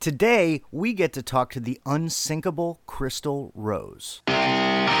Today, we get to talk to the unsinkable Chrystal Rose.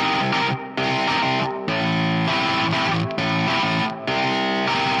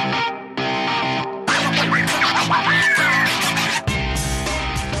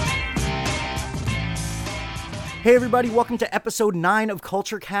 Hey everybody, welcome to episode 9 of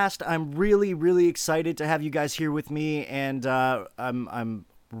Culture Cast. I'm really excited to have you guys here with me, and I'm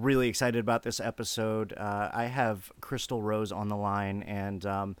really excited about this episode. I have Chrystal Rose on the line,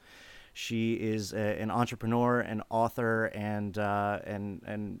 and she is an entrepreneur, an author, and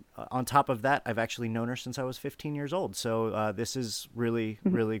on top of that, I've actually known her since I was 15 years old. So this is really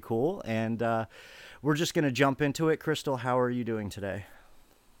cool, and we're just going to jump into it. Chrystal, how are you doing today?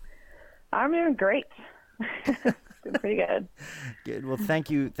 I'm doing great. Doing pretty good. Good. Well,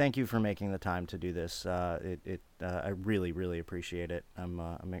 thank you for making the time to do this. I really appreciate it.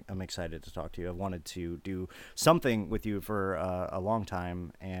 I'm excited to talk to you. I've wanted to do something with you for a long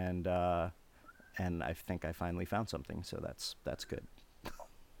time, and I think I finally found something. So that's good.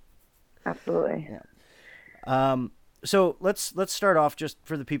 Absolutely. Yeah. So let's start off, just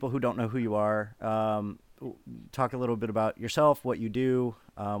for the people who don't know who you are. Talk a little bit about yourself, what you do.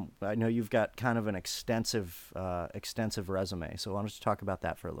 I know you've got kind of an extensive resume, so why don't you talk about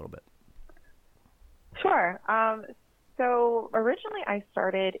that for a little bit? Sure. So originally I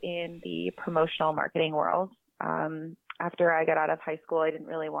started in the promotional marketing world. After I got out of high school, I didn't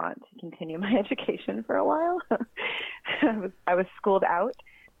really want to continue my education for a while. I was schooled out.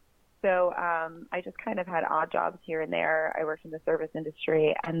 So I just kind of had odd jobs here and there. I worked in the service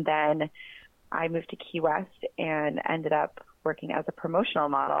industry, and then I moved to Key West and ended up working as a promotional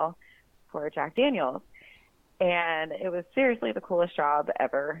model for Jack Daniel's. And it was seriously the coolest job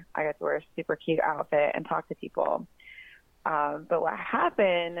ever. I got to wear a super cute outfit and talk to people. But what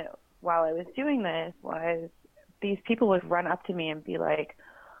happened while I was doing this was these people would run up to me and be like,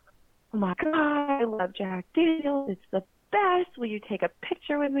 "Oh my God, I love Jack Daniel's. It's the best. Will you take a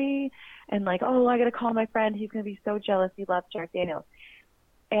picture with me?" And like, "Oh, I got to call my friend. He's going to be so jealous. He loves Jack Daniel's."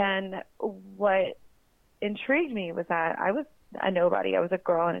 And what intrigued me was that I was a nobody. I was a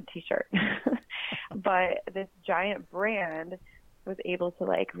girl in a t-shirt. But this giant brand was able to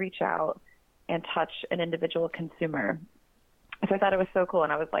like reach out and touch an individual consumer. So I thought it was so cool.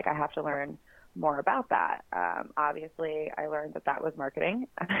 And I was like, I have to learn more about that. Obviously, I learned that was marketing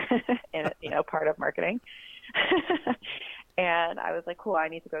and, part of marketing. And I was like, cool, I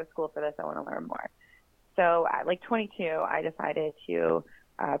need to go to school for this. I want to learn more. So at like 22, I decided to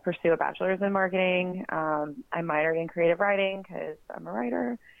pursue a bachelor's in marketing. I minored in creative writing because I'm a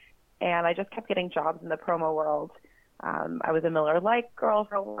writer, and I just kept getting jobs in the promo world. I was a Miller Lite girl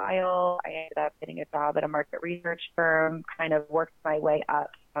for a while. I ended up getting a job at a market research firm, kind of worked my way up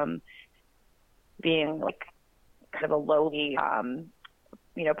from being like kind of a lowly,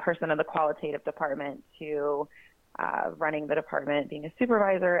 person in the qualitative department to running the department, being a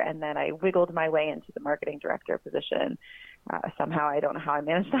supervisor, and then I wiggled my way into the marketing director position. Somehow, I don't know how I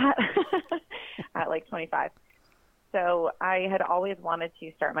managed that at like 25. So I had always wanted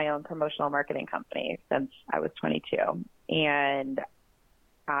to start my own promotional marketing company since I was 22. And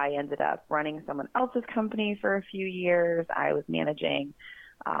I ended up running someone else's company for a few years. I was managing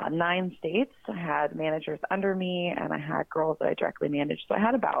 9 states. I had managers under me, and I had girls that I directly managed. So I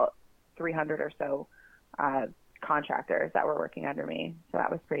had about 300 or so contractors that were working under me. So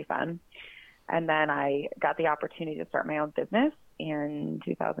that was pretty fun. And then I got the opportunity to start my own business in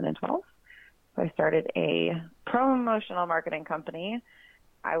 2012. So I started a promotional marketing company.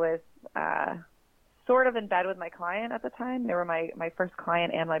 I was sort of in bed with my client at the time. They were my first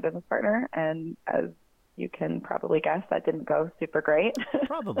client and my business partner. And as you can probably guess, that didn't go super great.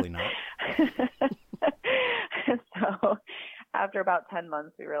 Probably not. So after about 10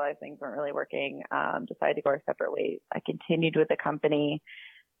 months, we realized things weren't really working, decided to go our separate ways. I continued with the company,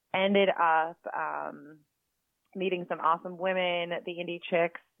 ended up meeting some awesome women, the indie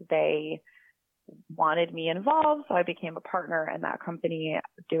chicks. They wanted me involved, so I became a partner in that company,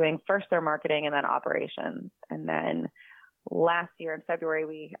 doing first their marketing and then operations. And then last year in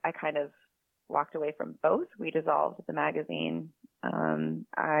February, I kind of walked away from both. We dissolved the magazine.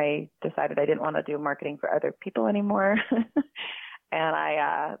 I decided I didn't want to do marketing for other people anymore. And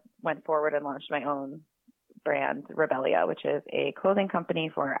I went forward and launched my own brand, Rebellia, which is a clothing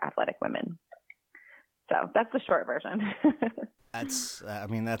company for athletic women. So that's the short version.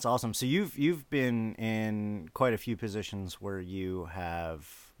 That's awesome. So you've been in quite a few positions where you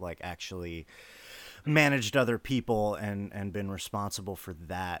have like actually managed other people and been responsible for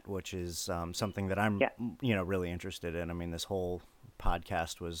that, which is something that I'm really interested in. I mean, this whole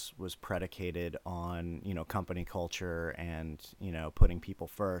podcast was predicated on, company culture and, putting people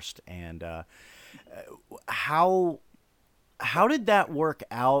first. And how did that work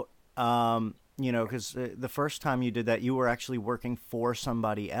out? Because the first time you did that, you were actually working for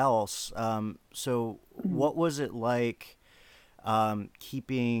somebody else. So what was it like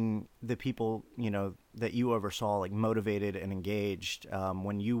keeping the people, that you oversaw, like, motivated and engaged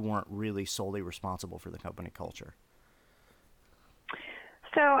when you weren't really solely responsible for the company culture?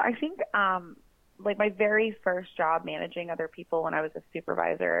 So I think like my very first job managing other people when I was a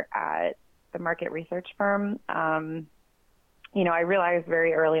supervisor at the market research firm, I realized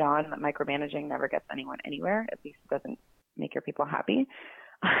very early on that micromanaging never gets anyone anywhere. At least it doesn't make your people happy.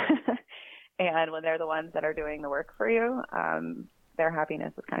 And when they're the ones that are doing the work for you, their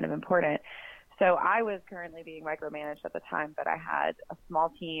happiness is kind of important. So I was currently being micromanaged at the time, but I had a small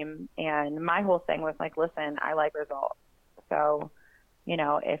team, and my whole thing was like, listen, I like results. So,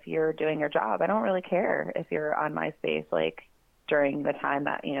 if you're doing your job, I don't really care if you're on my space, like during the time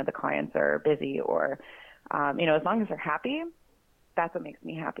that, the clients are busy or, as long as they're happy, that's what makes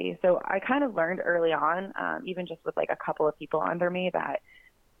me happy. So I kind of learned early on, even just with like a couple of people under me, that,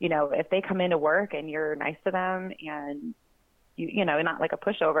 if they come into work and you're nice to them and not like a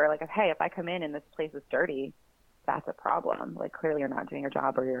pushover, like, hey, if I come in and this place is dirty, that's a problem. Like, clearly you're not doing your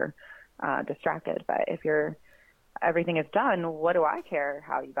job or you're distracted. But if everything is done, what do I care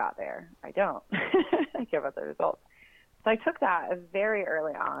how you got there? I don't. I care about the results. So I took that very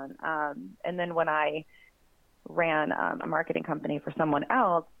early on. And then when I ran a marketing company for someone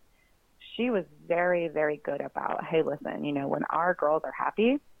else, she was very, very good about, hey, listen, when our girls are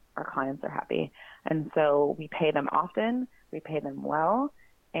happy, our clients are happy. And so we pay them often, we pay them well,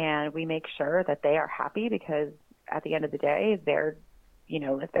 and we make sure that they are happy, because at the end of the day, if they're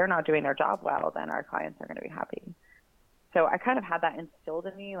not doing their job well, then our clients are going to be happy. So I kind of had that instilled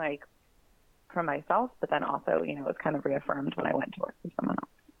in me, like, from myself, but then also, it was kind of reaffirmed when I went to work for someone else.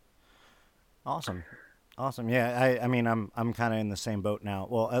 Awesome. Yeah. I mean, I'm kind of in the same boat now.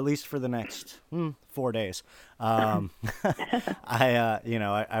 Well, at least for the next 4 days. I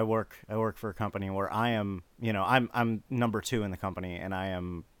work for a company where I am, I'm number 2 in the company, and I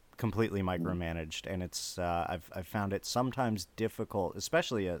am completely micromanaged, and it's I've found it sometimes difficult,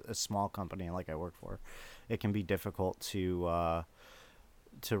 especially a small company like I work for. It can be difficult to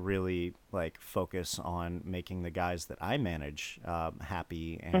really, like, focus on making the guys that I manage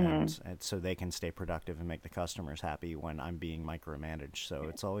happy, and so they can stay productive and make the customers happy when I'm being micromanaged. So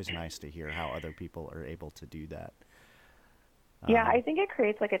it's always nice to hear how other people are able to do that. Yeah, I think it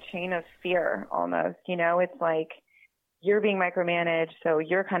creates like a chain of fear almost. It's like you're being micromanaged, so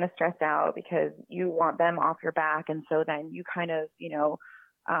you're kind of stressed out because you want them off your back, and so then you kind of,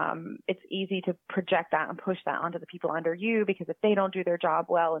 it's easy to project that and push that onto the people under you, because if they don't do their job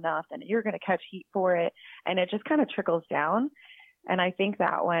well enough, then you're going to catch heat for it. And it just kind of trickles down. And I think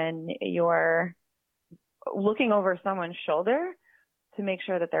that when you're looking over someone's shoulder to make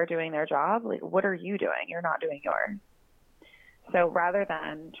sure that they're doing their job, like, what are you doing? You're not doing yours. So rather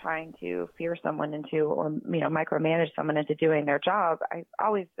than trying to fear someone into, or, micromanage someone into doing their job, I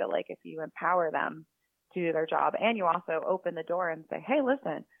always feel like if you empower them to do their job, and you also open the door and say, hey,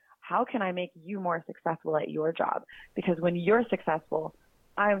 listen, how can I make you more successful at your job? Because when you're successful,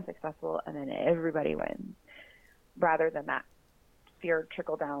 I'm successful, and then everybody wins, rather than that fear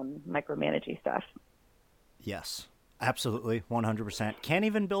trickle down micromanaging stuff. Yes, absolutely. 100%. Can't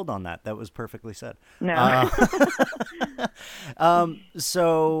even build on that. That was perfectly said. No.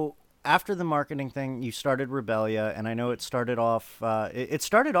 So after the marketing thing, you started Rebellia, and I know it started off, it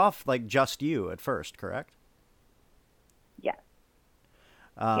started off like just you at first, correct? Yeah.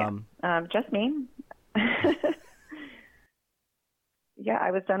 Just me. Yeah,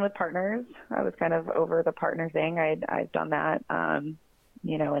 I was done with partners. I was kind of over the partner thing. I've done that,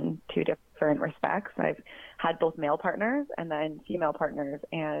 in 2 different respects. I've had both male partners and then female partners,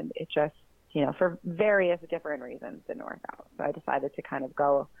 and it just, for various different reasons didn't work out. So I decided to kind of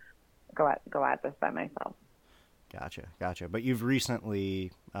go at this by myself. Gotcha. But you've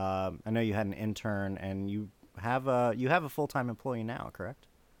recently, I know you had an intern, and you have a full-time employee now, correct?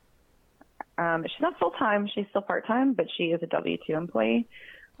 She's not full-time. She's still part-time, but she is a W-2 employee.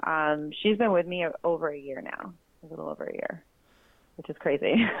 She's been with me over a year now, a little over a year, which is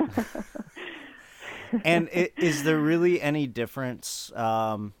crazy. And is there really any difference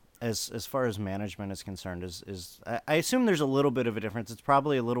as far as management is concerned? I assume there's a little bit of a difference. It's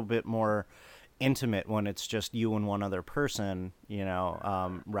probably a little bit more intimate when it's just you and one other person,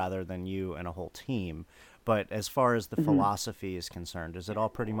 rather than you and a whole team. But as far as the philosophy is concerned, is it all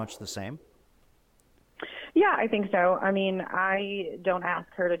pretty much the same? Yeah, I think so. I mean, I don't ask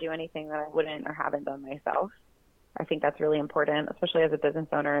her to do anything that I wouldn't or haven't done myself. I think that's really important, especially as a business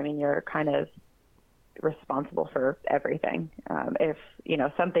owner. I mean, you're kind of responsible for everything. If,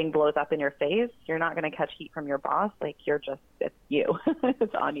 something blows up in your face, you're not going to catch heat from your boss. Like, it's you.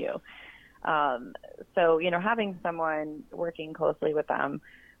 It's on you. So, having someone working closely with them,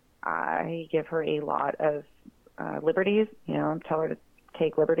 I give her a lot of liberties, tell her to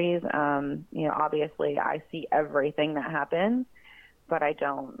take liberties. Obviously I see everything that happens, but I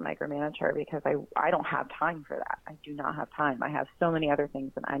don't micromanage her because I don't have time for that. I do not have time. I have so many other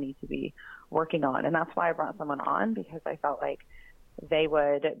things that I need to be working on. And that's why I brought someone on, because I felt like they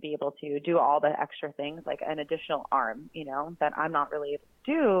would be able to do all the extra things, like an additional arm, that I'm not really able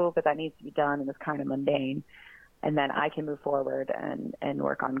to do, but that needs to be done and is kind of mundane. And then I can move forward and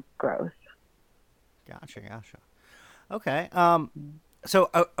work on growth. Gotcha. Okay.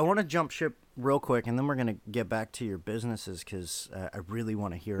 So I want to jump ship real quick, and then we're going to get back to your businesses, because I really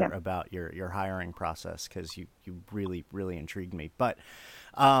want to hear about your hiring process, because you really, really intrigued me. But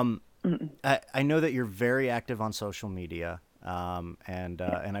I know that you're very active on social media, and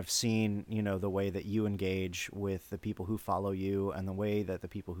I've seen, the way that you engage with the people who follow you and the way that the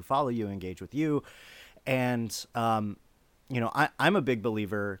people who follow you engage with you. And I'm a big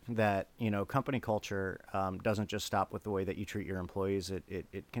believer that, company culture doesn't just stop with the way that you treat your employees.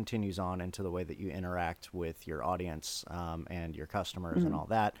 It continues on into the way that you interact with your audience and your customers and all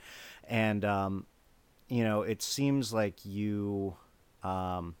that. And, it seems like you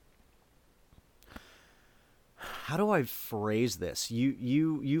how do I phrase this?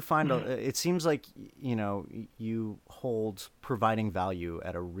 You find it seems like, you hold providing value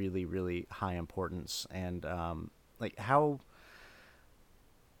at a really, really high importance. And like how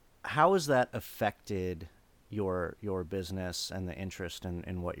has that affected your business and the interest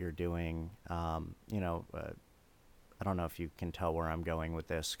in what you're doing? I don't know if you can tell where I'm going with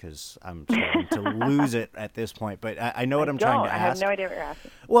this, because I'm starting to lose it at this point, but I know what I'm trying to ask. I have no idea what you're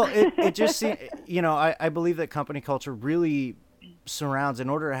asking. Well, it just seems, I believe that company culture really surrounds, in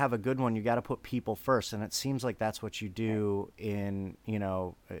order to have a good one, you got to put people first. And it seems like that's what you do in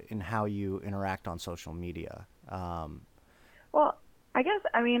how you interact on social media. Well, I guess,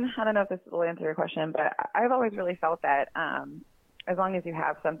 I don't know if this will answer your question, but I've always really felt that as long as you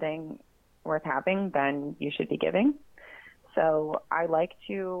have something worth having, then you should be giving. So I like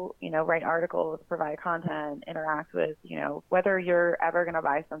to, write articles, provide content, interact with, whether you're ever going to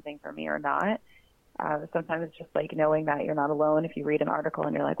buy something from me or not. Sometimes it's just like knowing that you're not alone. If you read an article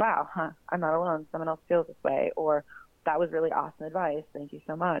and you're like, wow, I'm not alone. Someone else feels this way. Or that was really awesome advice. Thank you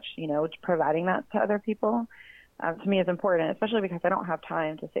so much. Providing that to other people to me is important, especially because I don't have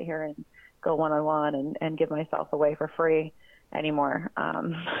time to sit here and go one-on-one and give myself away for free anymore.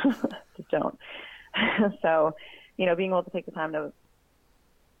 Just don't. So, being able to take the time to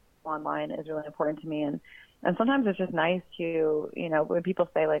online is really important to me. And sometimes it's just nice to, when people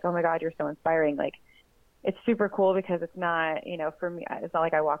say like, oh my God, you're so inspiring, like, it's super cool, because it's not, for me, it's not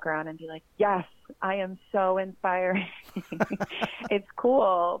like I walk around and be like, yes, I am so inspiring. It's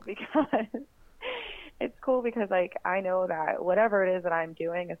cool because like, I know that whatever it is that I'm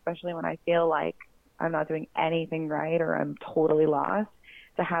doing, especially when I feel like I'm not doing anything right or I'm totally lost,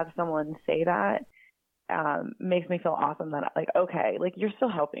 to have someone say that makes me feel awesome, that like, okay, like, you're still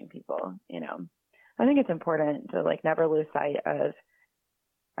helping people. I think it's important to like never lose sight of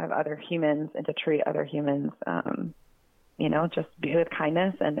other humans, and to treat other humans, just be with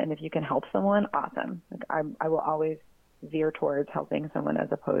kindness. And if you can help someone, awesome. Like, I will always veer towards helping someone, as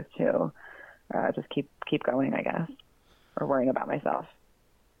opposed to just keep going, I guess, or worrying about myself.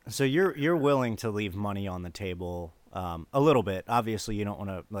 So you're willing to leave money on the table a little bit. Obviously, you don't want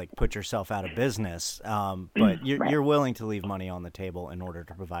to like put yourself out of business, but you're, Right. you're willing to leave money on the table in order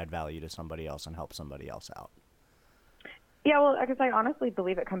to provide value to somebody else and help somebody else out. Yeah, well, because I honestly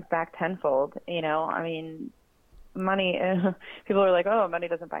believe it comes back tenfold. Money, people are like, oh, money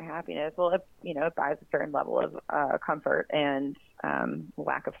doesn't buy happiness. Well, it buys a certain level of comfort and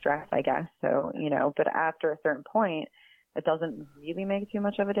lack of stress, I guess. So, but after a certain point, it doesn't really make too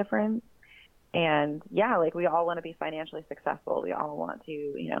much of a difference. And yeah, like, we all want to be financially successful. We all want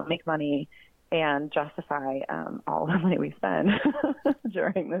to, make money and justify all the money we spend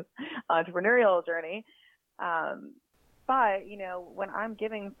during this entrepreneurial journey. But, when I'm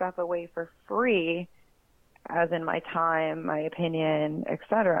giving stuff away for free, as in my time, my opinion,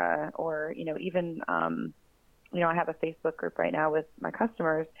 etc., or, even, I have a Facebook group right now with my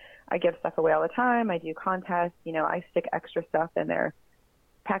customers. I give stuff away all the time. I do contests. I stick extra stuff in their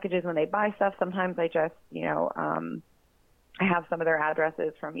packages when they buy stuff. Sometimes I just, I have some of their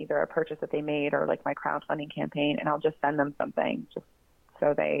addresses from either a purchase that they made or like my crowdfunding campaign, and I'll just send them something just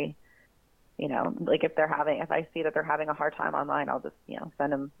so they, like if I see that they're having a hard time online, I'll just,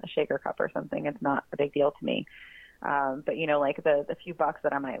 send them a shaker cup or something. It's not a big deal to me. But like the few bucks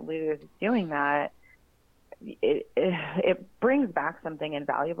that I might lose doing that, it brings back something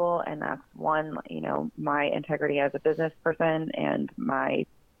invaluable. And that's one, my integrity as a business person and my,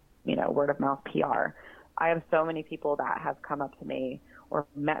 word of mouth PR. I have so many people that have come up to me or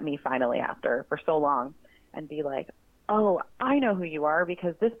met me finally after for so long and be like, oh, I know who you are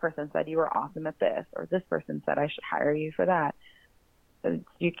because this person said you were awesome at this, or this person said I should hire you for that.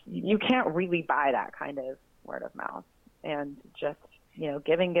 You can't really buy that kind of word of mouth. And just,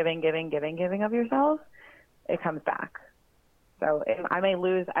 giving of yourself, it comes back. So I may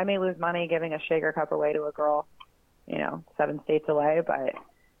lose money giving a shaker cup away to a girl, 7 states away, but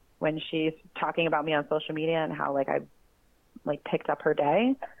when she's talking about me on social media and how I picked up her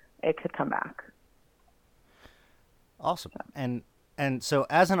day, it could come back. Awesome. And so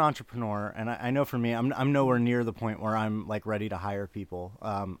as an entrepreneur, and I know for me, I'm nowhere near the point where I'm ready to hire people.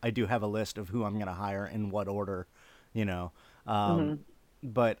 I do have a list of who I'm going to hire in what order,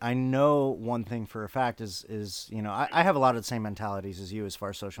 but I know one thing for a fact is I have a lot of the same mentalities as you as far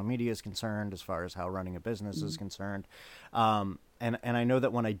as social media is concerned, as far as how running a business is concerned. And I know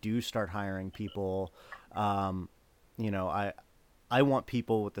that when I do start hiring people, I want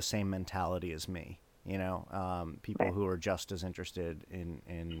people with the same mentality as me, people Right. who are just as interested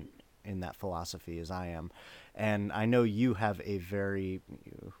in that philosophy as I am. And I know you have a very,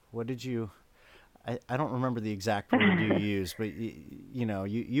 I don't remember the exact word you use, but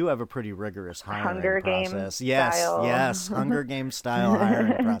you have a pretty rigorous hiring Hunger process. Games Yes, style. yes, Hunger Games style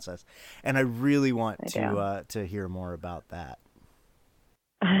hiring process, and I really want I to hear more about that.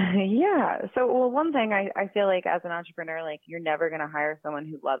 Yeah. So, well, one thing I feel like as an entrepreneur, you're never going to hire someone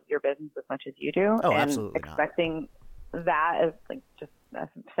who loves your business as much as you do, Oh, and absolutely not. expecting that is just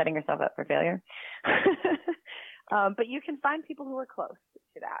setting yourself up for failure. But you can find people who are close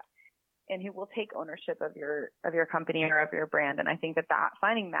to that and who will take ownership of your company or of your brand. And I think that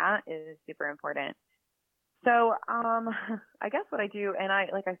finding that is super important. So, I guess what I do, and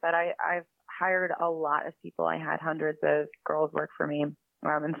like I said, I've hired a lot of people. I had hundreds of girls work for me,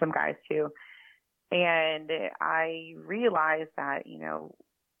 and some guys too. And I realized that,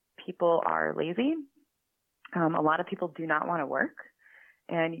 people are lazy. A lot of people do not want to work.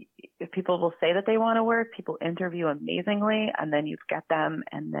 And if people will say that they want to work, people interview amazingly, and then you get them,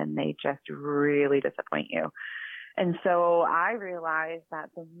 and then they just really disappoint you. And so I realized that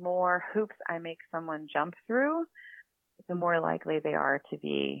the more hoops I make someone jump through, the more likely they are to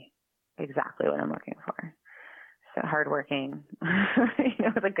be exactly what I'm looking for. So hardworking,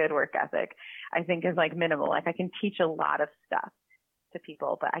 with a good work ethic, I think is minimal. I can teach a lot of stuff to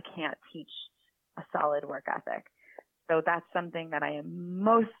people, but I can't teach a solid work ethic. So that's something that I am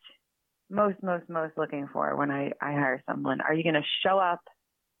most looking for when I hire someone. Are you going to show up?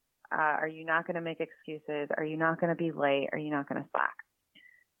 Are you not going to make excuses? Are you not going to be late? Are you not going to slack?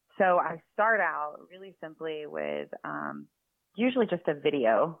 So I start out really simply with usually just a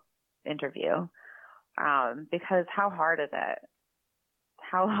video interview, because how hard is it?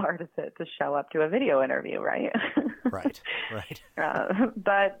 How hard is it to show up to a video interview, right? Right.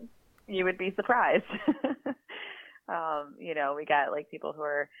 But you would be surprised. We got people who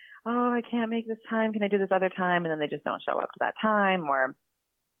are, oh, I can't make this time. Can I do this other time? And then they just don't show up to that time, or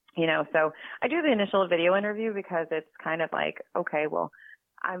so I do the initial video interview because it's kind of okay, well,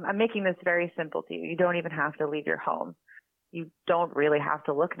 I'm making this very simple to you. You don't even have to leave your home. You don't really have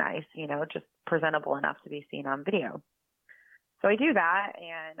to look nice, just presentable enough to be seen on video. So I do that,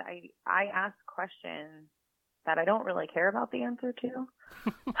 and I ask questions that I don't really care about the answer to.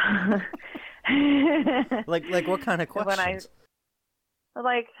 like what kind of questions?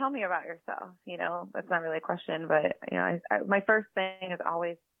 Tell me about yourself. That's not really a question, but my first thing is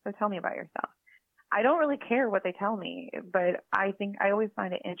always, so tell me about yourself. I don't really care what they tell me, but I think I always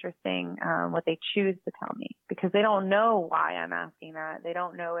find it interesting what they choose to tell me, because they don't know why I'm asking that. They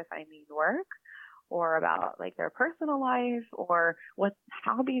don't know if I mean work or about their personal life or what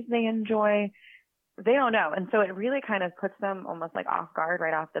hobbies they enjoy. They don't know. And so it really kind of puts them almost off guard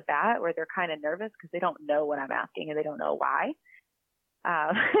right off the bat, where they're kind of nervous because they don't know what I'm asking and they don't know why.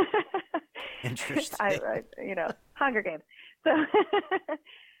 Interesting. Hunger Games. So,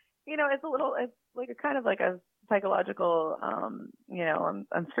 it's kind of a psychological,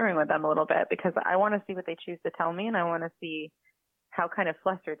 I'm screwing with them a little bit because I want to see what they choose to tell me, and I want to see how kind of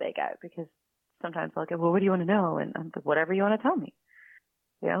flustered they get, because sometimes they'll go, well, what do you want to know? And I'm like, whatever you want to tell me,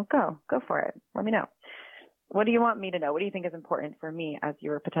 go for it. Let me know. what do you want me to know? What do you think is important for me as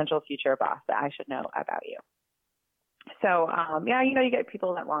your potential future boss that I should know about you? So, yeah, you get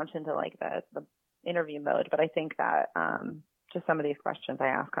people that launch into like the interview mode, but I think that just some of these questions I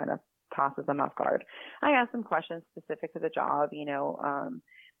ask kind of tosses them off guard. I ask them questions specific to the job.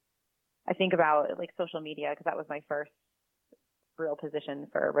 I think about like social media because that was my first real position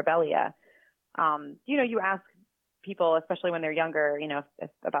for Rebellia. You ask people, especially when they're younger,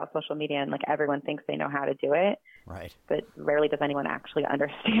 about social media, and like everyone thinks they know how to do it. Right. But rarely does anyone actually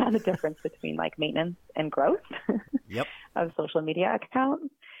understand the difference between like maintenance and growth Yep. of social media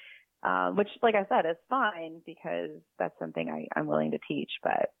accounts. Which, like I said, is fine because that's something I'm willing to teach,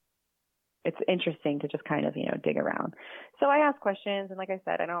 but it's interesting to just kind of, dig around. So I ask questions, and like I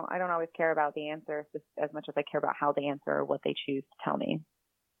said, I don't always care about the answers just as much as I care about how they answer or what they choose to tell me.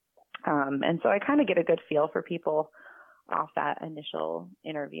 And so I kind of get a good feel for people off that initial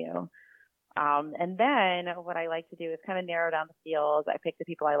interview. And then what I like to do is kind of narrow down the field. I pick the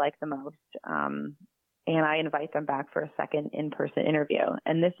people I like the most, and I invite them back for a second in-person interview.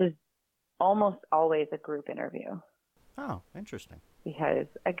 And this is almost always a group interview. Oh, interesting. Because,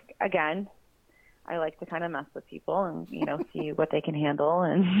 again, I like to kind of mess with people and, see what they can handle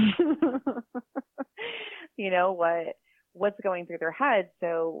and, what's going through their heads.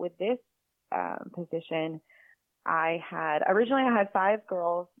 So with this position, originally I had 5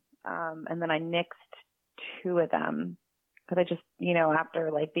 girls, and then I nixed 2 of them because I just,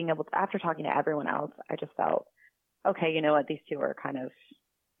 after talking to everyone else, I just felt, okay, you know what, these 2 are kind of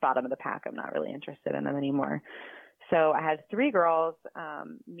bottom of the pack. I'm not really interested in them anymore. So I had 3 girls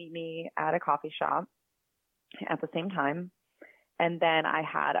meet me at a coffee shop at the same time. And then I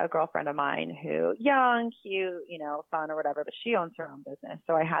had a girlfriend of mine who, young, cute, fun or whatever, but she owns her own business.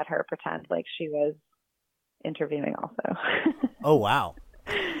 So I had her pretend like she was interviewing also. Oh, wow.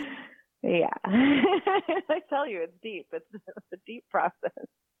 Yeah. I tell you, it's deep. It's a deep process.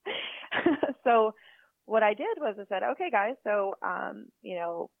 So what I did was I said, okay, guys, so,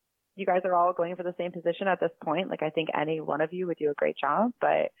 you guys are all going for the same position at this point. Like, I think any one of you would do a great job,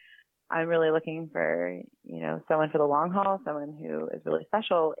 but I'm really looking for, someone for the long haul, someone who is really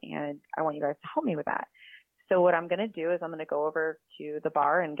special, and I want you guys to help me with that. So what I'm going to do is I'm going to go over to the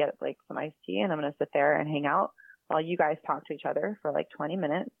bar and get like some iced tea, and I'm going to sit there and hang out while you guys talk to each other for like 20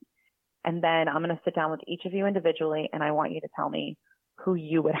 minutes. And then I'm going to sit down with each of you individually, and I want you to tell me who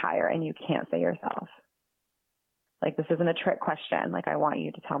you would hire, and you can't say yourself. Like, this isn't a trick question. Like, I want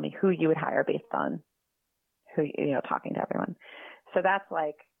you to tell me who you would hire based on who, talking to everyone. So that's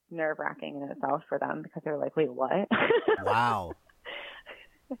like nerve-wracking in itself for them because they're like, wait, what? Wow.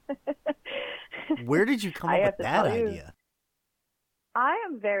 Where did you come up with that idea? I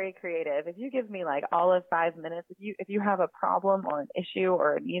am very creative. If you give me like all of 5 minutes, if you have a problem or an issue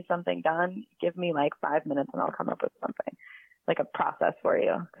or need something done, give me like 5 minutes and I'll come up with something, like a process for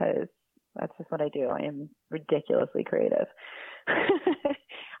you, because that's just what I do. I am ridiculously creative.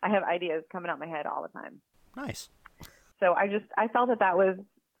 I have ideas coming out my head all the time. Nice. So I felt that was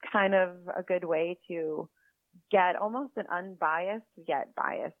kind of a good way to get almost an unbiased yet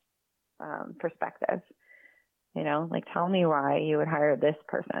biased perspective. Like, tell me why you would hire this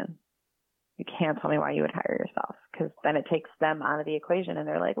person. You can't tell me why you would hire yourself, because then it takes them out of the equation and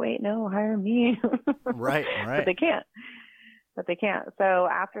they're like, wait, no, hire me. Right. But they can't. So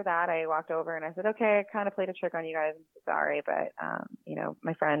after that, I walked over and I said, okay, I kind of played a trick on you guys. I'm sorry, but,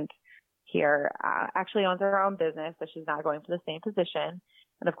 my friend here actually owns her own business, so she's not going for the same position.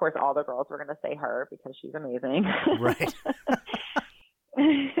 And of course, all the girls were going to say her because she's amazing. Right.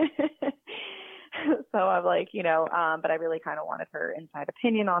 So I'm like, but I really kind of wanted her inside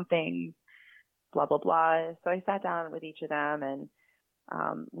opinion on things, blah, blah, blah. So I sat down with each of them and,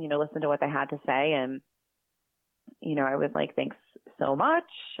 listened to what they had to say. And, I was like, thanks so much.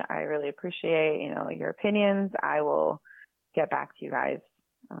 I really appreciate, your opinions. I will get back to you guys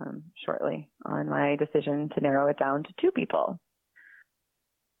shortly on my decision to narrow it down to 2 people.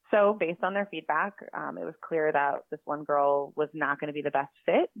 So based on their feedback, it was clear that this one girl was not going to be the best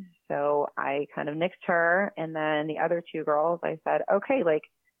fit. So I kind of nixed her. And then the other 2 girls, I said, okay, like,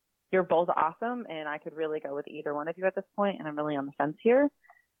 you're both awesome, and I could really go with either one of you at this point, and I'm really on the fence here.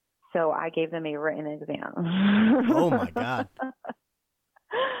 So I gave them a written exam. Oh, my God.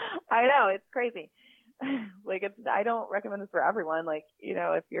 I know, it's crazy. Like, I don't recommend this for everyone. Like,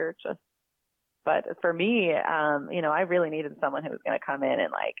 if you're just, but for me, I really needed someone who was going to come in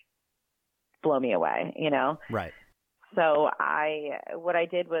and like blow me away, Right. So what I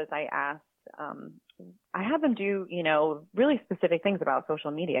did was I asked, I had them do, really specific things about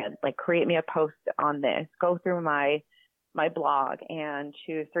social media, like create me a post on this, go through my my blog and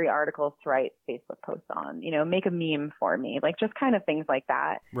choose 3 articles to write Facebook posts on, make a meme for me, like just kind of things like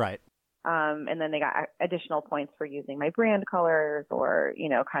that. Right. And then they got additional points for using my brand colors or,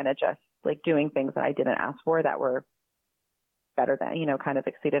 kind of just like doing things that I didn't ask for that were better than, kind of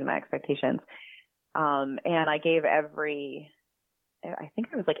exceeded my expectations. And I gave I think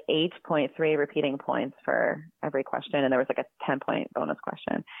it was like 8.3 repeating points for every question. And there was like a 10-point bonus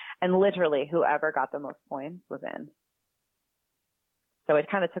question. And literally whoever got the most points was in. So it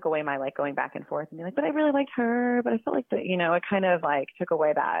kind of took away my like going back and forth and being like, but I really liked her, but I felt like that, it kind of like took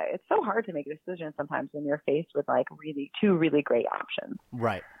away that. It's so hard to make a decision sometimes when you're faced with like two really great options.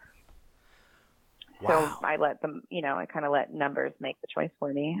 Right. Wow. So I let them, I kind of let numbers make the choice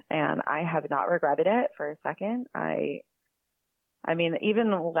for me, and I have not regretted it for a second. I mean,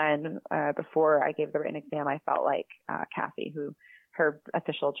 even when, before I gave the written exam, I felt like Kathy, who her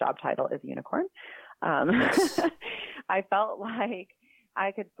official job title is unicorn. Yes. I felt like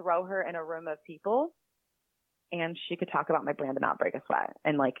I could throw her in a room of people and she could talk about my brand and not break a sweat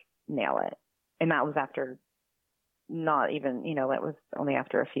and like nail it. And that was after not even, it was only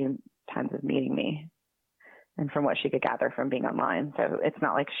after a few times of meeting me and from what she could gather from being online. So it's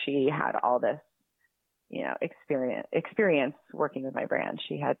not like she had all this, experience working with my brand.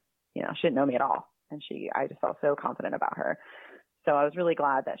 She had, she didn't know me at all. And I just felt so confident about her. So I was really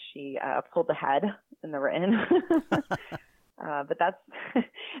glad that she pulled ahead in the written. But that's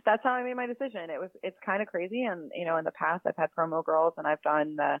how I made my decision. It's kind of crazy. And, in the past I've had promo girls and I've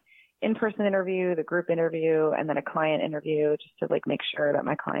done the in-person interview, the group interview, and then a client interview just to like make sure that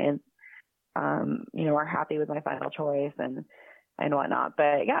my clients, are happy with my final choice and whatnot.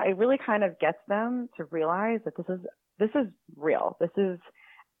 But yeah, it really kind of gets them to realize that this is real. This is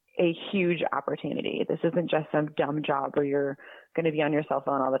a huge opportunity. This isn't just some dumb job where you're going to be on your cell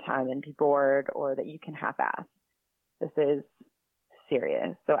phone all the time and be bored or that you can half-ass. This is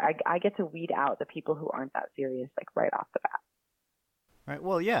serious. So I get to weed out the people who aren't that serious, like right off the bat. Right.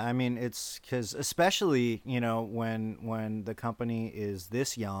 Well, yeah, I mean, it's because especially, when the company is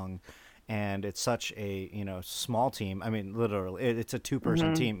this young and it's such a, small team. I mean, literally, it's a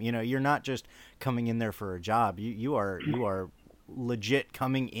 2-person team. You're not just coming in there for a job. You are legit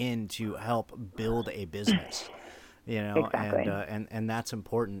coming in to help build a business. Exactly. And that's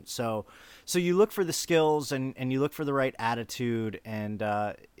important. So you look for the skills and you look for the right attitude and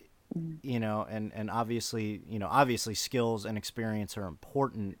and obviously skills and experience are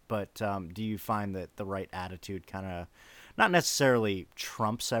important, but do you find that the right attitude kind of not necessarily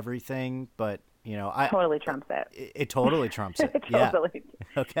trumps everything, but I totally trumps it. It totally trumps it. It totally.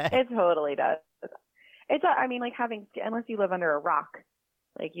 Yeah. Okay. It totally does. I mean, like unless you live under a rock,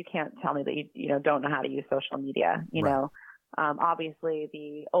 like you can't tell me that you don't know how to use social media, Right. Obviously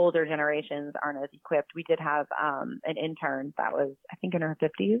the older generations aren't as equipped. We did have an intern that was, I think, in her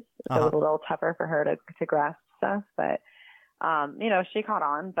 50s. So it was a little tougher for her to grasp stuff, but she caught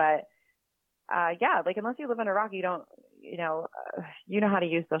on. But yeah, like unless you live under a rock, you don't, you know how to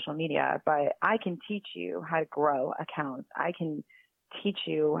use social media, but I can teach you how to grow accounts. I can teach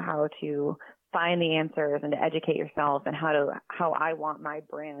you how to find the answers and to educate yourself and how I want my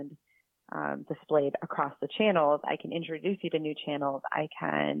brand displayed across the channels. I can introduce you to new channels. I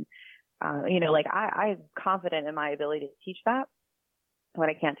can, I'm confident in my ability to teach that. What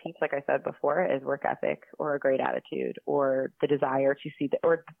I can't teach, like I said before, is work ethic or a great attitude or the desire to see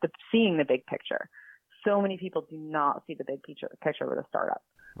seeing the big picture. So many people do not see the big picture with a startup.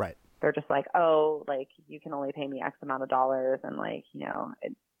 Right. They're just like, oh, like you can only pay me X amount of dollars and like,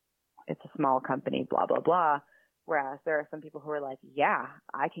 it's a small company, blah, blah, blah. Whereas there are some people who are like, yeah,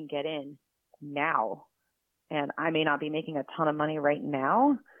 I can get in now and I may not be making a ton of money right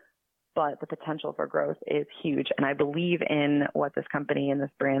now, but the potential for growth is huge. And I believe in what this company and this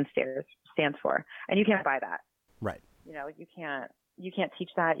brand stands for. And you can't buy that. Right. You can't teach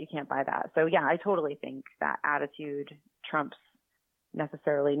that. You can't buy that. So yeah, I totally think that attitude trumps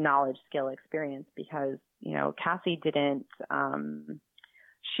necessarily knowledge, skill, experience, because, Cassie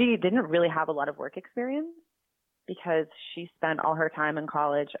she didn't really have a lot of work experience because she spent all her time in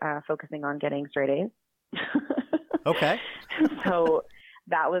college focusing on getting straight A's. Okay. So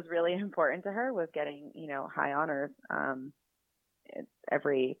that was really important to her, was getting, high honors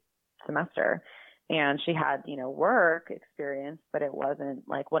every semester. And she had, work experience, but it wasn't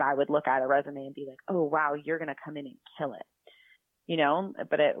like what I would look at a resume and be like, oh, wow, you're going to come in and kill it.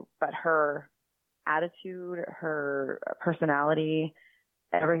 But her attitude, her personality,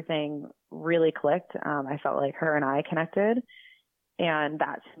 everything really clicked. I felt like her and I connected. And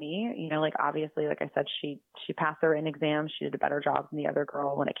that to me, obviously, like I said, she passed the written exam. She did a better job than the other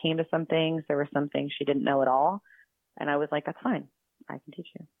girl when it came to some things. There were some things she didn't know at all. And I was like, that's fine. I can teach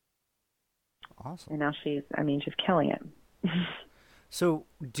you. Awesome. And now she's killing it. So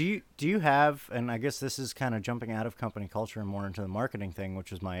do you have, and I guess this is kind of jumping out of company culture and more into the marketing thing,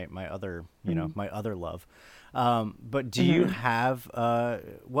 which is my other, Mm-hmm. my other love. But do you Mm-hmm. have,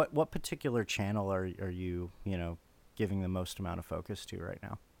 what particular channel are you, giving the most amount of focus to right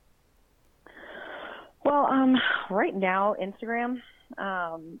now? Well, right now, Instagram,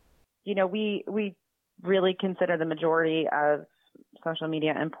 we really consider the majority of social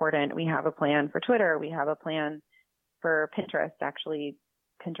media important. We have a plan for Twitter. We have a plan for Pinterest. Actually,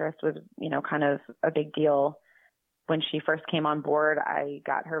 Pinterest was, kind of a big deal when she first came on board. I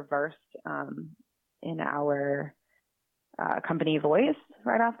got her versed in our company voice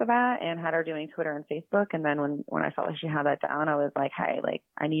right off the bat and had her doing Twitter and Facebook. And then when I felt like she had that down, I was like, hey, like,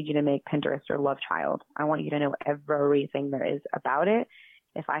 I need you to make Pinterest your love child. I want you to know everything there is about it.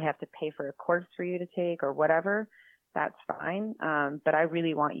 If I have to pay for a course for you to take or whatever, that's fine. But I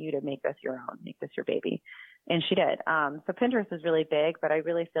really want you to make this your own, make this your baby. And she did. So Pinterest is really big, but I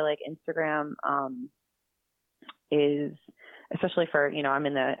really feel like Instagram is, especially for, I'm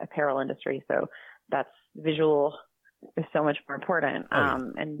in the apparel industry, so that's visual is so much more important. Oh yeah.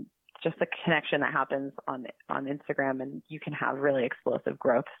 And just the connection that happens on Instagram, and you can have really explosive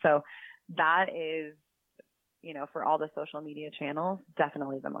growth. So that is, for all the social media channels,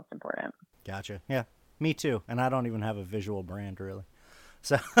 definitely the most important. Gotcha. Yeah, me too. And I don't even have a visual brand really.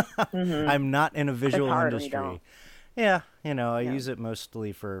 So Mm-hmm. I'm not in a It's visual hard when you don't. industry. Yeah, I Yeah. use it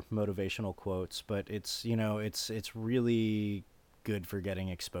mostly for motivational quotes, but it's really good for getting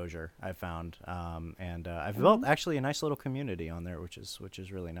exposure. I found, and I've built Mm-hmm. actually a nice little community on there, which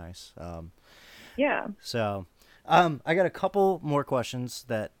is really nice. Yeah. So, I got a couple more questions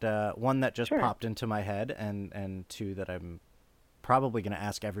that one that just Sure. popped into my head, and two that I'm probably going to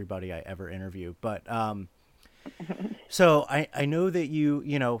ask everybody I ever interview, but. So I know that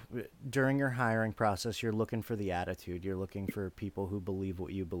during your hiring process, you're looking for the attitude. You're looking for people who believe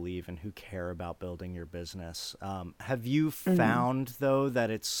what you believe and who care about building your business. Have you Mm-hmm. found though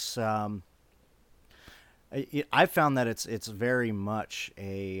that I've found that it's very much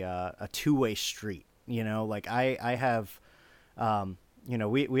a two-way street. Like I have,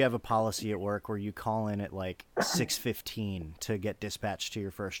 we have a policy at work where you call in at like 6:15 to get dispatched to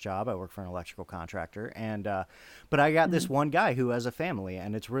your first job. I work for an electrical contractor, and but I got Mm-hmm. this one guy who has a family,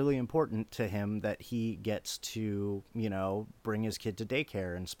 and it's really important to him that he gets to bring his kid to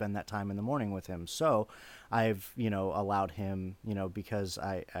daycare and spend that time in the morning with him. So I've allowed him, because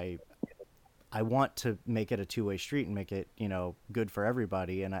I want to make it a two-way street and make it, good for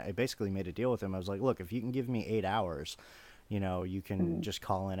everybody. And I basically made a deal with him. I was like, look, if you can give me 8 hours, you can Mm-hmm. just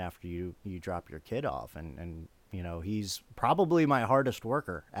call in after you drop your kid off. And he's probably my hardest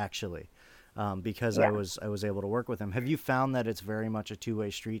worker actually, because I Yeah. was able to work with him. Have you found that it's very much a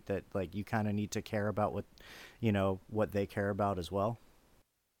two-way street, that like you kind of need to care about what they care about as well?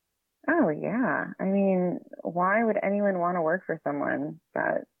 Oh, yeah. I mean, why would anyone want to work for someone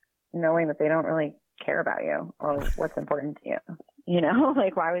that knowing that they don't really care about you or what's important to you?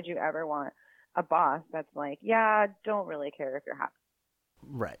 Like, why would you ever want a boss that's like, yeah, don't really care if you're happy?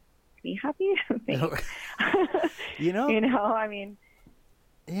 Right. Be happy? Thanks. you know I mean,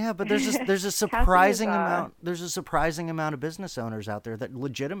 Yeah, but there's a Cassie is, surprising amount of business owners out there that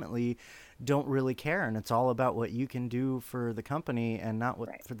legitimately don't really care, and it's all about what you can do for the company and not what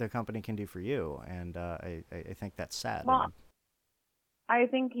right. for the company can do for you. And I think that's sad. Well, I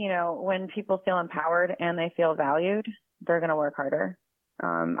think, when people feel empowered and they feel valued, they're going to work harder.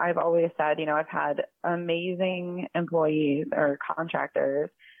 I've always said, I've had amazing employees or contractors,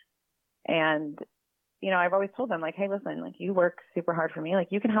 and, I've always told them, like, hey, listen, like, you work super hard for me. Like,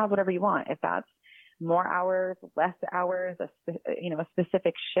 you can have whatever you want. If that's more hours, less hours, a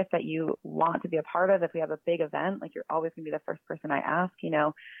specific shift that you want to be a part of. If we have a big event, like, you're always going to be the first person I ask.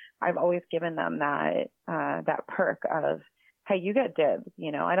 I've always given them that perk of, hey, you get dibs.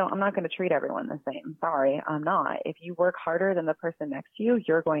 I'm not going to treat everyone the same. Sorry, I'm not. If you work harder than the person next to you,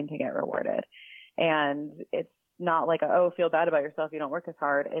 you're going to get rewarded. And it's not like, feel bad about yourself, you don't work as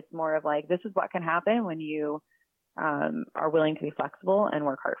hard. It's more of like, this is what can happen when you are willing to be flexible and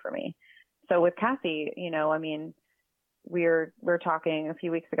work hard for me. So with Cassie, I mean, we're talking a few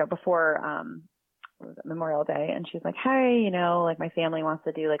weeks ago before what was it, Memorial Day, and she's like, hey, like, my family wants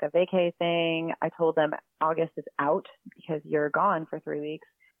to do like a vacay thing. I told them August is out because you're gone for 3 weeks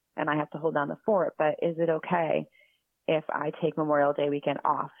and I have to hold down the fort, but is it okay if I take Memorial Day weekend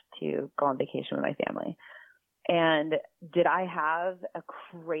off to go on vacation with my family? And did I have a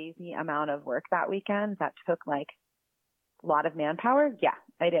crazy amount of work that weekend that took like a lot of manpower? Yeah,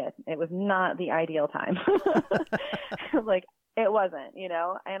 I did. It was not the ideal time. Like, it wasn't,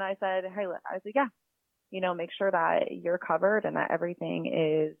 and I said, hey, I was like, yeah, make sure that you're covered and that everything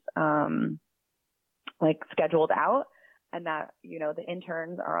is, like scheduled out, and that, the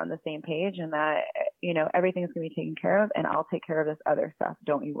interns are on the same page, and that, everything's going to be taken care of, and I'll take care of this other stuff.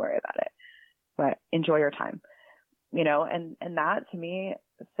 Don't you worry about it, but enjoy your time, and that to me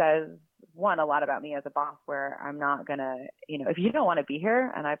says, one, a lot about me as a boss, where I'm not going to, if you don't want to be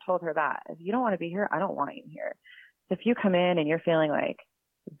here, and I've told her that, if you don't want to be here, I don't want you here. So if you come in and you're feeling like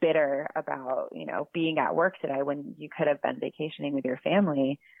bitter about, being at work today when you could have been vacationing with your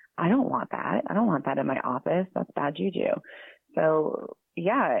family, I don't want that. I don't want that in my office. That's bad juju. So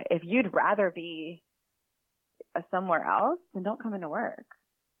yeah, if you'd rather be somewhere else, then don't come into work.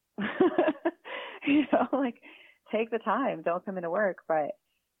 Like, take the time, don't come into work. But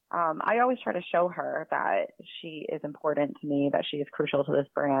I always try to show her that she is important to me, that she is crucial to this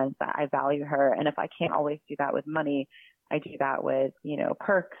brand, that I value her. And if I can't always do that with money, I do that with,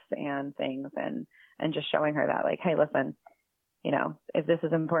 perks and things, and just showing her that, like, hey, listen, if this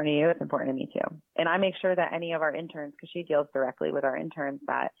is important to you, it's important to me too. And I make sure that any of our interns, because she deals directly with our interns,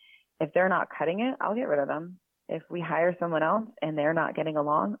 that if they're not cutting it, I'll get rid of them. If we hire someone else and they're not getting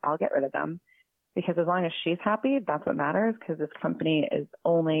along, I'll get rid of them. Because as long as she's happy, that's what matters, because this company is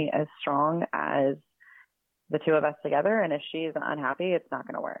only as strong as the two of us together. And if she's unhappy, it's not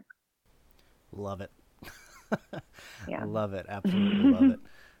going to work. Love it. Yeah. Love it. Absolutely love it.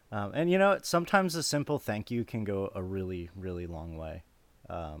 And sometimes a simple thank you can go a really, really long way.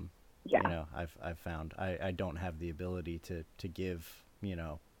 Yeah. I've found I don't have the ability to give,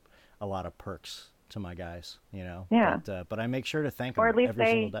 a lot of perks to my guys, Yeah. but I make sure to thank them every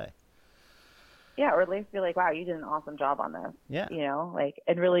single day. Yeah. Or at least be like, wow, you did an awesome job on this. Yeah.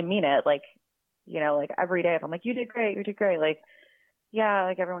 And really mean it. Like, like every day, if I'm like, you did great. Like, yeah,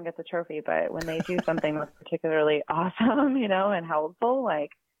 like everyone gets a trophy, but when they do something that's particularly awesome, and helpful,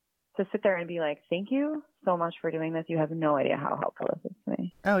 like, to sit there and be like, thank you so much for doing this. You have no idea how helpful this is to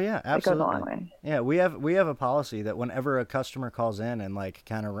me. Oh yeah, absolutely. It goes a long way. Yeah, we have a policy that whenever a customer calls in and like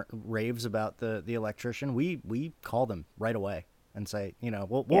kind of raves about the electrician, we call them right away and say,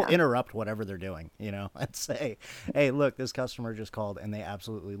 we'll interrupt whatever they're doing, and say, hey, look, this customer just called and they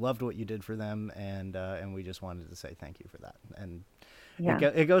absolutely loved what you did for them, and we just wanted to say thank you for that. And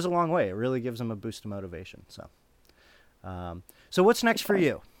it goes a long way. It really gives them a boost of motivation. So, so what's next for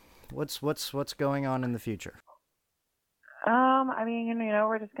you? What's going on in the future? I mean,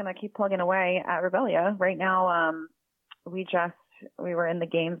 we're just gonna keep plugging away at Rebellia. Right now, we were in the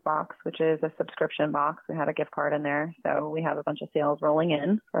games box, which is a subscription box. We had a gift card in there, so we have a bunch of sales rolling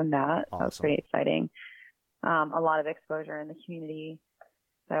in from that. Awesome. So it's pretty exciting. A lot of exposure in the community.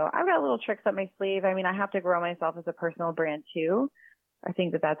 So I've got little tricks up my sleeve. I mean, I have to grow myself as a personal brand too. I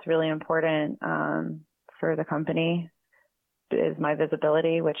think that that's really important for the company, is my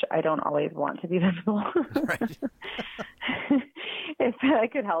visibility, which I don't always want to be visible. Right. If I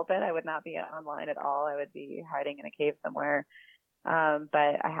could help it, I would not be online at all. I would be hiding in a cave somewhere.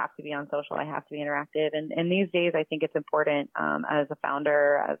 But I have to be on social. I have to be interactive. And these days, I think it's important as a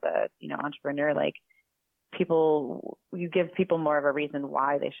founder, as a entrepreneur, like, you give people more of a reason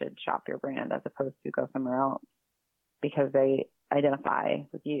why they should shop your brand as opposed to go somewhere else, because they identify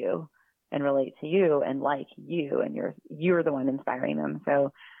with you and relate to you and like you, and you're the one inspiring them.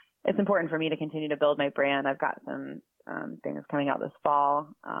 So it's important for me to continue to build my brand. I've got some things coming out this fall.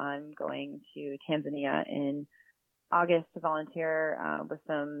 I'm going to Tanzania in August to volunteer with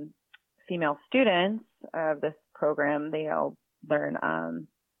some female students of this program. They all learn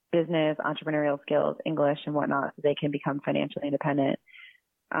business, entrepreneurial skills, English, and whatnot, so they can become financially independent.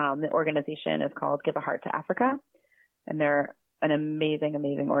 The organization is called Give a Heart to Africa, and they're an amazing,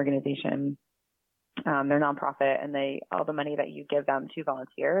 amazing organization. They're nonprofit, and all the money that you give them to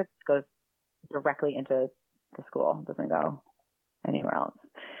volunteer goes directly into the school. It doesn't go anywhere else.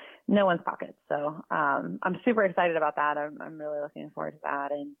 No one's pockets. So I'm super excited about that. I'm really looking forward to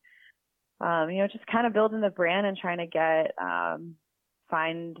that, and just kind of building the brand and trying to get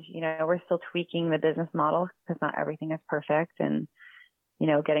we're still tweaking the business model because not everything is perfect, and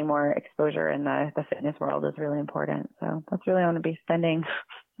getting more exposure in the fitness world is really important. So that's really what I'm going to be spending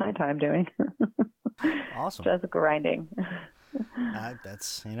my time doing. Awesome. Just grinding.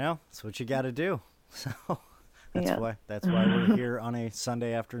 That's what you got to do. So that's why we're here on a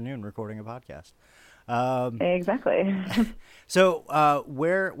Sunday afternoon recording a podcast. Exactly. So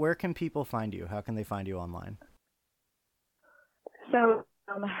where can people find you? How can they find you online? So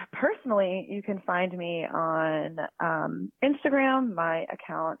personally, you can find me on Instagram. My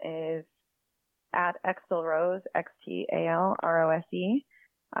account is at Xtalrose, XTALROSE.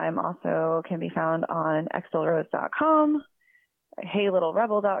 I'm also can be found on xtalrose.com,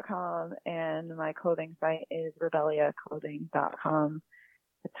 heylittlerebel.com, and my clothing site is rebelliaclothing.com.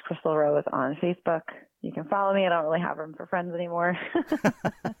 It's Chrystal Rose on Facebook. You can follow me. I don't really have room for friends anymore.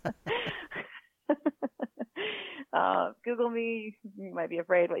 Google me. You might be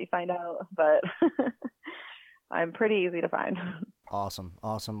afraid what you find out, but I'm pretty easy to find. Awesome.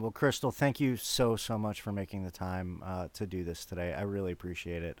 Well, Chrystal, thank you so much for making the time to do this today. I really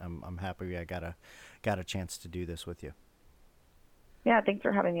appreciate it. I'm happy I got a chance to do this with you. Yeah, thanks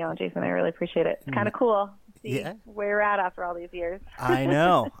for having me on, Jason. I really appreciate it. It's kind of cool to see where we're at after all these years. I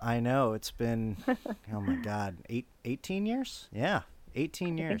know. It's been, oh my God, 18 years? Yeah,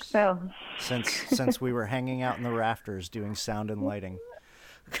 18 years. I think so. Since we were hanging out in the rafters doing sound and lighting.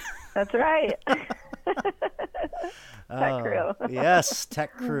 That's right. Tech crew. Yes,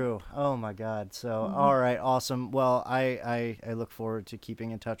 tech crew. Oh my God. So, all right, awesome. Well, I look forward to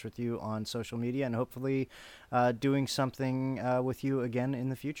keeping in touch with you on social media and hopefully doing something with you again in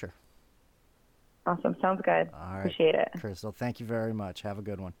the future. Awesome. Sounds good. All right. Appreciate it. Chrystal, thank you very much. Have a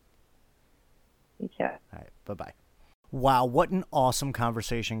good one. You too. All right. Bye-bye. Wow, what an awesome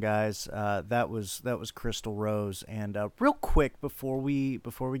conversation, guys. That was Chrystal Rose. And real quick before we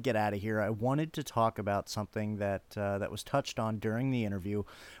get out of here, I wanted to talk about something that was touched on during the interview,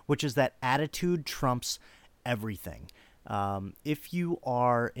 which is that attitude trumps everything. If you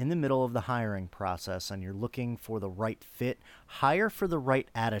are in the middle of the hiring process and you're looking for the right fit, hire for the right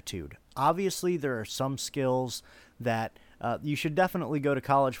attitude. Obviously, there are some skills that you should definitely go to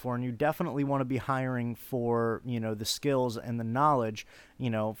college for, and you definitely want to be hiring for, the skills and the knowledge.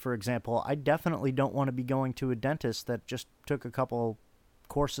 For example, I definitely don't want to be going to a dentist that just took a couple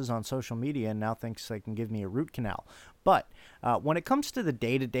courses on social media and now thinks they can give me a root canal. But when it comes to the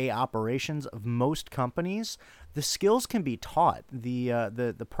day-to-day operations of most companies, the skills can be taught.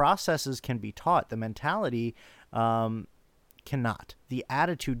 The processes can be taught. The mentality cannot. The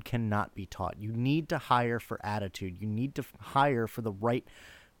attitude cannot be taught. You need to hire for attitude. You need to hire for the right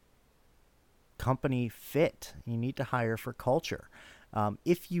company fit. You need to hire for culture.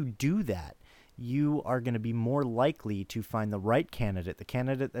 If you do that, you are going to be more likely to find the right candidate, the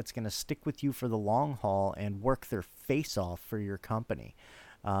candidate that's going to stick with you for the long haul and work their face off for your company.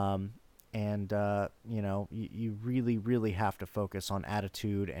 You really, really have to focus on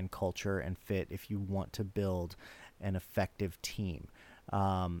attitude and culture and fit if you want to build an effective team.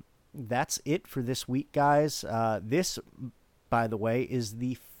 That's it for this week, guys. This, by the way, is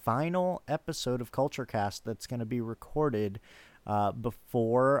the final episode of CultureCast that's going to be recorded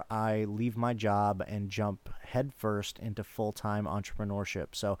before I leave my job and jump headfirst into full-time entrepreneurship.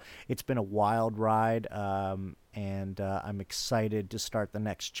 So it's been a wild ride, and I'm excited to start the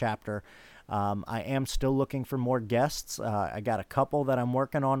next chapter. I am still looking for more guests. I got a couple that I'm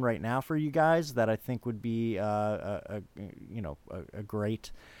working on right now for you guys that I think would be a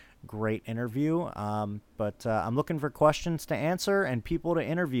great interview. But I'm looking for questions to answer and people to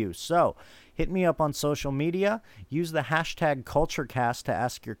interview. So hit me up on social media. Use the hashtag CultureCast to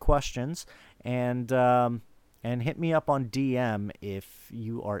ask your questions, and hit me up on DM if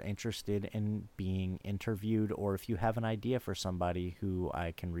you are interested in being interviewed or if you have an idea for somebody who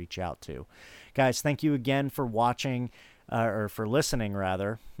I can reach out to. Guys, thank you again for watching, or for listening,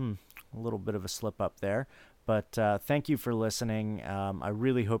 rather. A little bit of a slip up there. But thank you for listening. I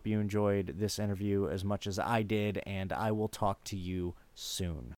really hope you enjoyed this interview as much as I did, and I will talk to you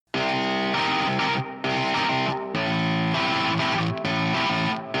soon.